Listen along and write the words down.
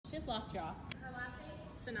She has Lockjaw. Her last name?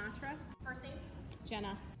 Sinatra. First name?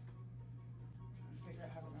 Jenna. Trying to figure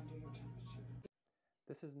out how we're going to do your temperature.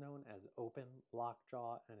 This is known as open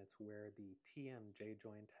lockjaw, and it's where the TMJ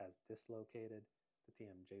joint has dislocated. The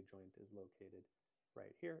TMJ joint is located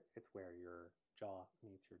right here. It's where your jaw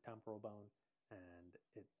meets your temporal bone, and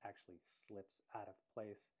it actually slips out of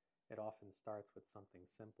place. It often starts with something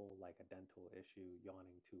simple like a dental issue,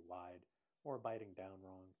 yawning too wide, or biting down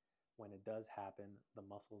wrong. When it does happen, the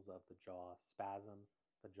muscles of the jaw spasm,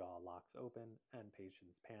 the jaw locks open, and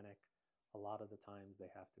patients panic. A lot of the times they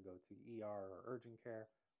have to go to ER or urgent care,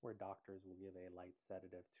 where doctors will give a light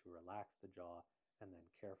sedative to relax the jaw and then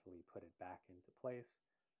carefully put it back into place.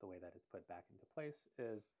 The way that it's put back into place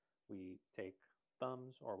is we take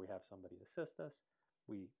thumbs, or we have somebody assist us.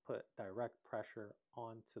 We put direct pressure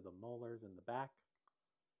onto the molars in the back,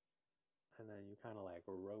 and then you kind of like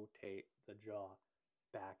rotate the jaw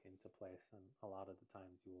back into place, and a lot of the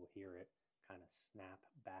times you will hear it kind of snap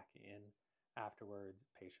back in.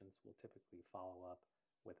 Afterwards, patients will typically follow up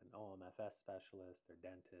with an OMFS specialist, their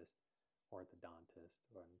dentist, orthodontist,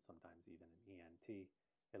 or sometimes even an ENT.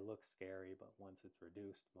 It looks scary, but once it's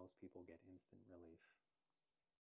reduced, most people get instant relief.